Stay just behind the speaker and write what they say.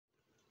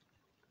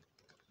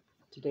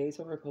Today's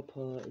Oracle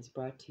pull is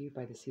brought to you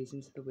by the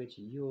Seasons of the Witch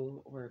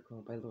Yule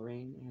Oracle by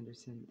Lorraine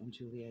Anderson and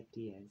Juliet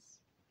Diaz.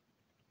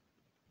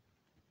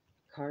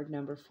 Card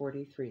number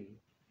 43,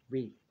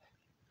 WREATH.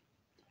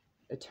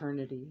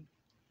 Eternity,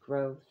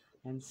 growth,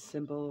 and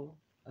symbol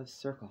of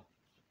circle.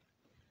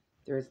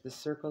 There is the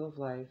circle of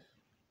life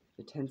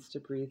that tends to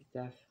breathe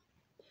death.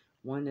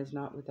 One is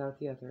not without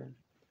the other,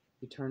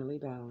 eternally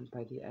bound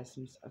by the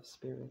essence of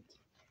spirit.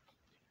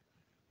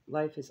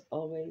 Life is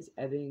always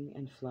ebbing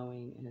and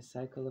flowing in a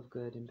cycle of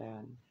good and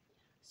bad.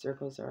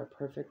 Circles are a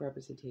perfect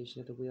representation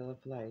of the wheel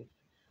of life,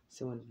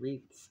 so when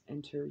wreaths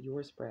enter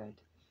your spread,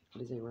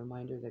 it is a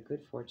reminder that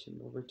good fortune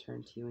will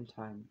return to you in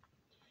time.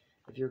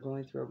 If you're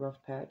going through a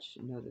rough patch,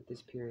 know that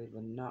this period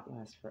will not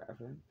last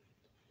forever.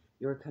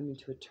 You are coming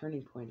to a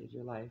turning point in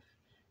your life,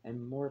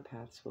 and more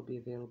paths will be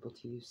available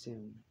to you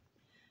soon.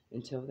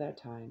 Until that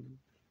time,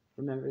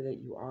 remember that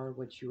you are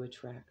what you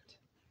attract.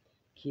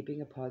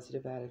 Keeping a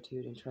positive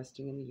attitude and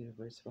trusting in the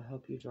universe will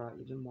help you draw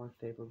even more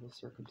favorable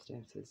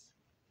circumstances.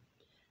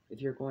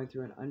 If you're going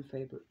through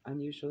an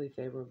unusually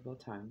favorable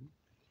time,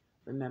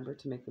 remember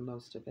to make the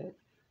most of it,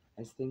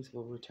 as things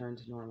will return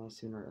to normal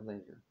sooner or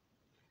later.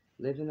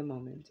 Live in the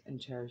moment and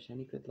cherish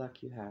any good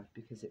luck you have,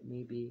 because it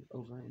may be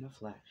over in a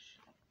flash.